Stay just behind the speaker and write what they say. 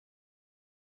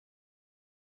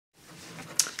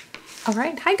All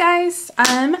right, hi guys.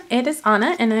 It is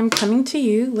Anna and I'm coming to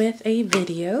you with a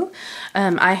video.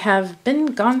 I have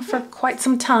been gone for quite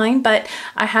some time, but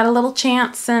I had a little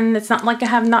chance and it's not like I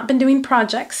have not been doing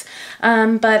projects.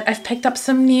 But I've picked up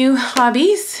some new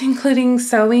hobbies, including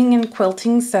sewing and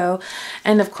quilting,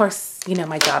 and of course, you know,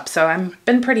 my job. So I've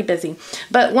been pretty busy.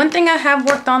 But one thing I have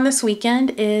worked on this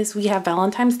weekend is we have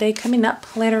Valentine's Day coming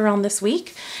up later on this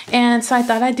week. And so I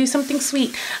thought I'd do something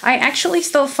sweet. I actually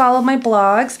still follow my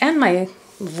blogs and my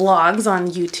vlogs on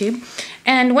YouTube.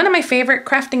 And one of my favorite,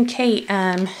 Crafting Kate,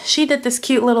 she did this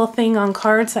cute little thing on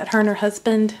cards that her and her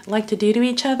husband like to do to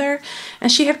each other.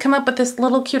 And she had come up with this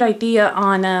little cute idea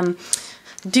on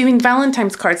doing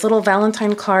Valentine's cards, little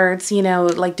Valentine cards, you know,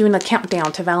 like doing a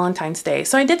countdown to Valentine's Day.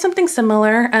 So I did something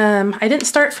similar. I didn't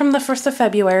start from the 1st of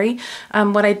February.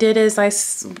 What I did is I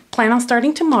plan on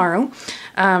starting tomorrow.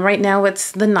 Right now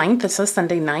it's the 9th, it's a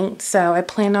Sunday night. So I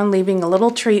plan on leaving a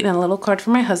little treat and a little card for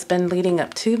my husband leading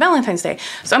up to Valentine's Day.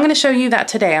 So I'm going to show you that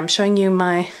today. I'm showing you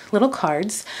my little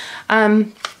cards. I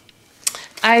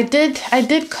did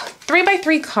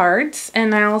 3x3 cards,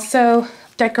 and I also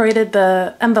decorated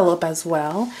the envelope as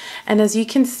well. And as you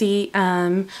can see,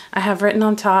 I have written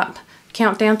on top,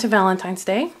 countdown to Valentine's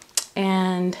Day.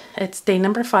 And it's day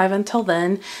number 5 until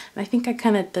then. And I think I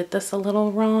kind of did this a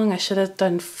little wrong. I should have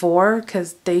done 4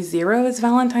 because day 0 is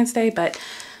Valentine's Day, but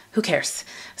who cares?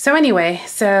 So anyway,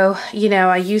 you know,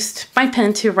 I used my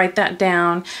pen to write that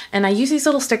down, and I used these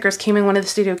little stickers, came in one of the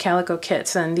Studio Calico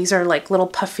kits, and these are like little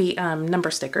puffy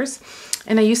number stickers.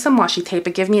 And I used some washi tape.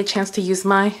 It gave me a chance to use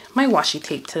my washi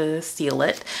tape to seal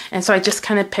it. And so I just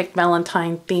kind of picked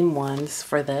Valentine theme ones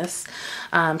for this.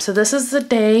 So this is the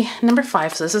day number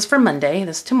 5. So this is for Monday,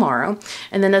 this is tomorrow.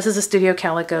 And then this is a Studio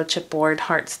Calico chipboard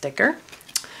heart sticker.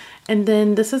 And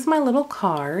then this is my little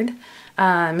card.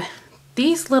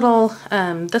 This little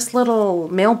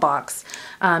mailbox,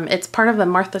 it's part of a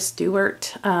Martha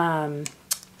Stewart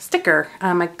sticker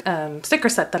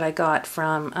set that I got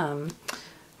from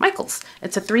Michael's.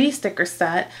 It's a 3 sticker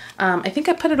set. I think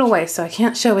I put it away, so I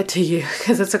can't show it to you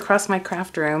because it's across my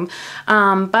craft room.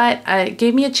 But it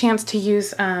gave me a chance to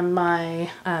use my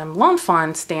Lawn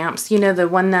Fawn stamps, you know, the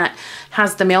one that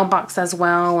has the mailbox as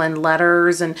well and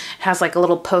letters and has like a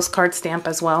little postcard stamp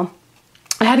as well.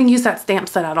 I hadn't used that stamp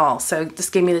set at all, so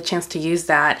this gave me the chance to use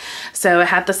that. So it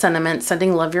had the sentiment,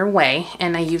 sending love your way,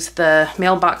 and I used the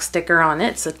mailbox sticker on it.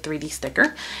 It's a 3D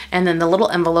sticker. And then the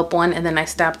little envelope one, and then I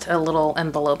stamped a little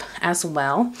envelope as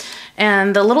well.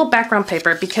 And the little background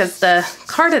paper, because the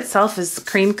card itself is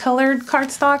cream colored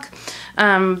cardstock.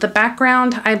 The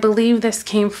background, I believe this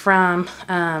came from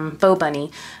Bo Bunny.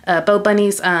 Bo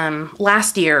Bunny's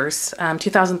last year's,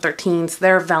 2013's,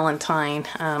 their Valentine,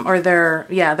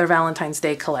 their Valentine's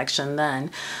Day collection then,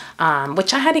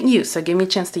 which I hadn't used, so it gave me a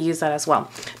chance to use that as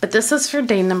well. But this is for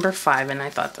day number 5, and I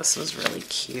thought this was really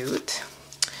cute.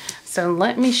 So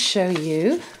let me show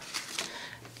you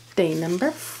day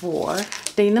number 4.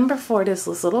 Day number 4 is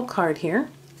this little card here,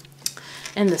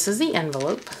 and this is the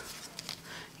envelope.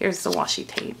 Here's the washi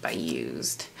tape I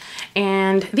used.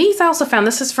 And these I also found,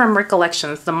 this is from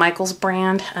Recollections, the Michaels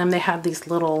brand. They have these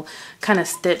little kind of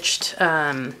stitched,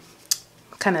 kind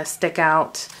of stick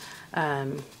out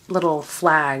little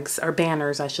flags, or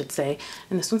banners I should say.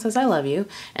 And this one says I love you.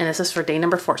 And this is for day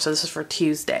number 4, so this is for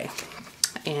Tuesday.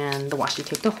 And the washi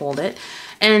tape to hold it.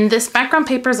 And this background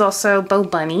paper is also Bo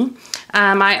Bunny.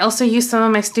 I also used some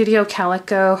of my Studio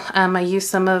Calico. I used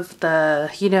some of the,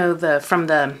 you know, from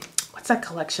the, what's that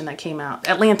collection that came out?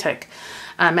 Atlantic.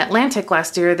 Atlantic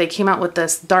last year, they came out with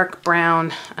this dark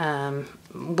brown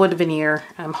wood veneer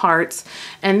hearts.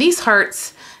 And these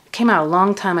hearts came out a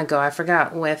long time ago. I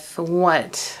forgot with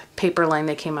what paper line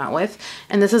they came out with.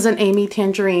 And this is an Amy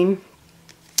Tangerine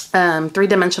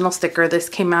 3-dimensional sticker. This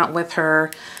came out with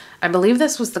her, I believe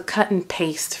this was the cut and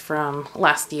paste from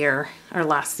last year or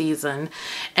last season.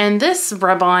 And this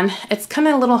rub-on, it's kind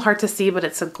of a little hard to see, but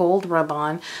it's a gold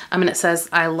rub-on. And it says,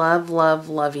 I love, love,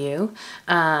 love you.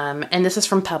 And this is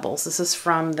from Pebbles. This is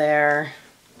from their,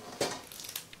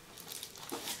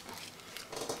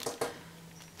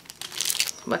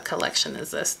 what collection is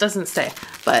this? Doesn't say,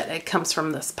 but it comes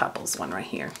from this Pebbles one right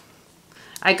here.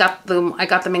 I got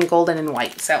them in golden and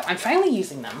white, so I'm finally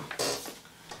using them.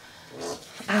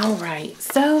 All right,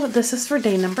 so this is for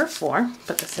day number 4.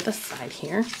 Put this to the side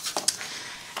here.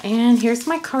 And here's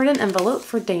my card and envelope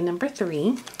for day number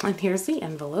 3. And here's the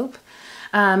envelope.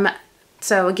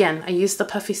 So again, I used the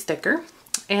puffy sticker.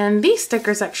 And these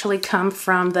stickers actually come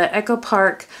from the Echo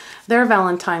Park, their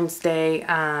Valentine's Day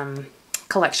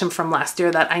collection from last year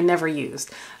that I never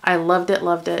used. I loved it,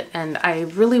 and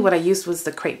what I used was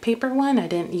the crepe paper one. I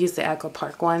didn't use the Echo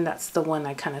Park one. That's the one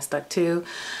I kind of stuck to.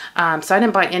 So I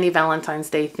didn't buy any Valentine's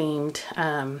Day themed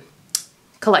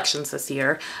collections this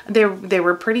year. They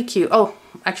were pretty cute. Oh,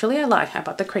 actually I lie. I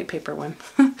bought the crepe paper one.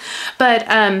 But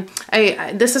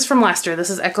this is from last year. This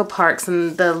is Echo Park's,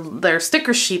 and their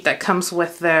sticker sheet that comes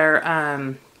with their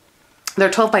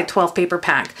 12 by 12 paper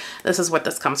pack. This is what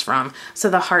this comes from. So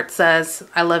the heart says,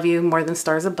 "I love you more than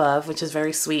stars above," which is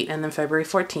very sweet. And then February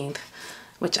 14th,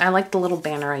 which I like the little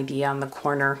banner idea on the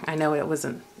corner. I know it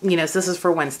wasn't, you know, so this is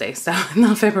for Wednesday, so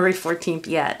not February 14th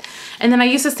yet. And then I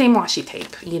use the same washi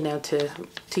tape, you know, to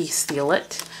seal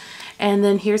it. And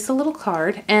then here's the little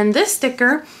card. And this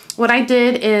sticker, what I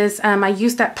did is I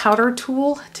used that powder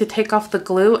tool to take off the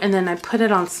glue, and then I put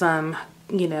it on some,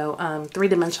 you know,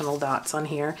 3-dimensional dots on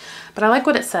here. But I like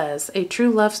what it says, "A true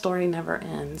love story never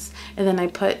ends." And then I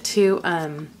put two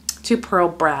pearl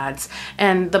brads,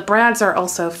 and the brads are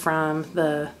also from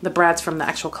the brads from the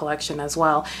actual collection as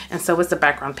well, and so is the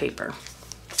background paper.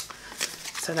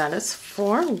 So that is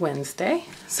for Wednesday.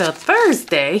 So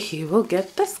Thursday you will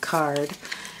get this card.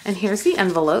 And here's the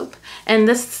envelope. And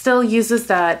this still uses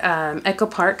that Echo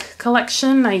Park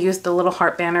collection. I used the little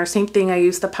heart banner. Same thing, I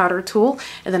used the powder tool,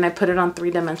 and then I put it on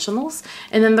 3-dimensionals.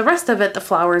 And then the rest of it, the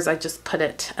flowers, I just put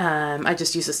it, I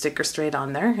just use a sticker straight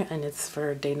on there, and it's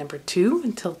for day number 2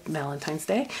 until Valentine's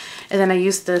Day. And then I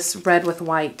used this red with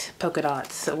white polka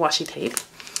dots washi tape.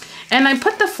 And I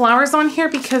put the flowers on here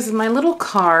because my little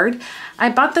card, I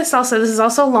bought this also, this is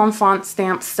also a L'Enfant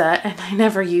stamp set, and I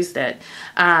never used it.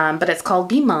 But it's called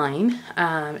Be Mine,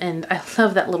 and I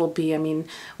love that little bee. I mean,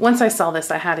 once I saw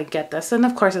this, I had to get this, and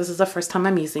of course this is the first time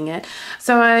I'm using it.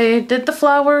 So I did the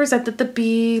flowers, I did the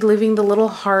bee, leaving the little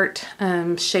heart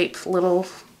shaped little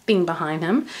thing behind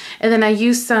him. And then I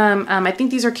used some, I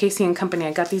think these are Casey and Company.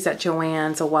 I got these at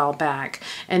Joann's a while back,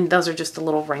 and those are just the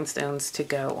little rhinestones to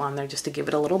go on there just to give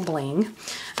it a little bling.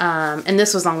 And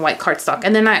this was on white cardstock.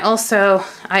 And then I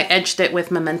edged it with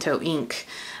Memento ink.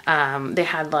 They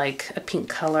had like a pink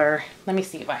color. Let me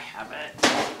see if I have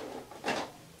it.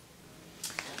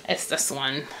 It's this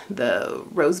one, the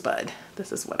Rosebud.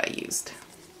 This is what I used.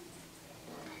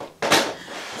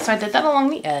 So I did that along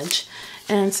the edge.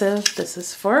 And so this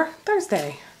is for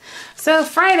Thursday. So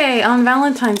Friday on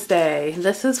Valentine's Day,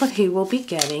 this is what he will be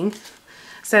getting.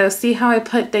 So see how I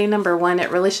put day number 1? It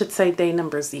really should say day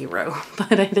number 0,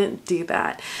 but I didn't do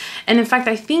that. And in fact,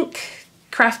 I think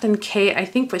Craft and Kate, I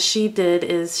think what she did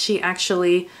is she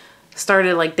actually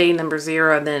started like day number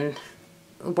 0 and then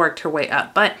worked her way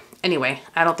up. But anyway,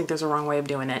 I don't think there's a wrong way of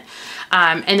doing it.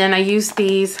 And then I used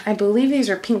these, I believe these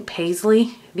are pink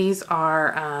paisley. These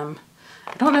are,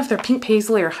 I don't know if they're pink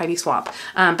paisley or Heidi Swap,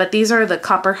 but these are the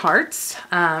copper hearts.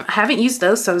 I haven't used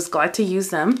those, so I was glad to use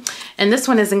them. And this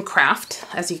one is in Craft,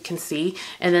 as you can see.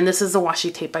 And then this is the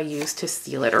washi tape I used to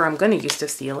seal it, or I'm going to use to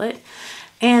seal it.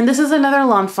 And this is another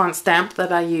L'Enfant stamp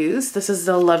that I use. This is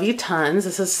the Love You Tons.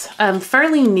 This is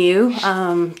fairly new.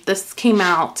 This came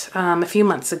out a few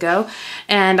months ago.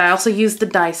 And I also used the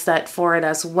die set for it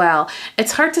as well.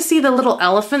 It's hard to see the little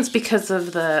elephants because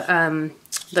of the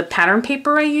pattern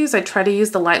paper I use. I try to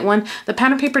use the light one. The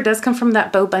pattern paper does come from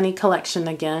that Bo Bunny collection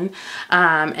again.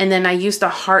 And then I used a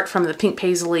heart from the Pink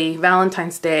Paisley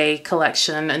Valentine's Day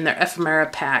collection and their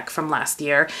ephemera pack from last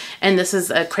year. And this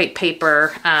is a crepe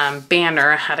paper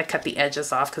banner. I had to cut the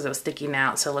edges off because it was sticking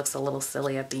out, so it looks a little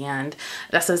silly at the end.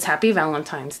 That says Happy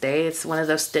Valentine's Day. It's one of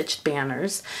those stitched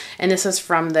banners. And this is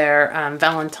from their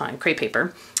Valentine crepe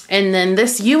paper. And then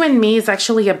this You and Me is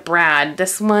actually a brad.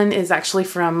 This one is actually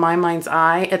from My Mind's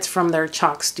Eye. It's from their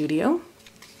Chalk Studio.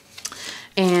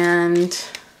 And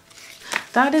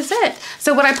that is it.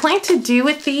 So what I plan to do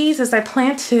with these is I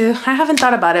haven't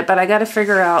thought about it, but I got to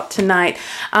figure out tonight.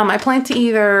 I plan to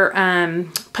either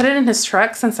put it in his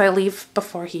truck since I leave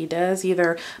before he does.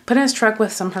 Either put in his truck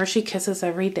with some Hershey Kisses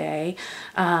every day.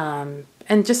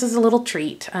 And just as a little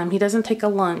treat. He doesn't take a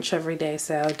lunch every day,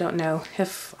 so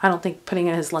I don't think putting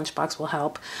it in his lunchbox will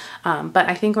help. But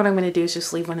I think what I'm going to do is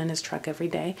just leave one in his truck every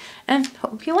day and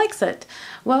hope he likes it.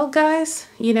 Well, guys,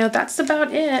 you know, that's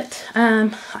about it.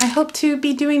 I hope to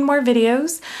be doing more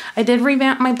videos. I did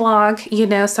revamp my blog, you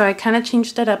know, so I kind of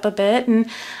changed it up a bit. And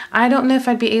I don't know if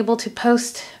I'd be able to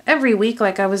post every week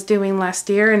like I was doing last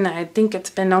year, and I think it's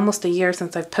been almost a year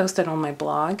since I've posted on my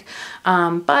blog.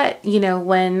 But, you know,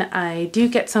 when I do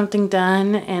get something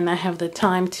done and I have the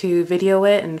time to video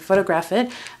it and photograph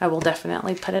it, I will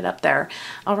definitely put it up there.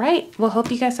 All right, well,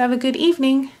 hope you guys have a good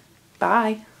evening.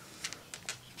 Bye.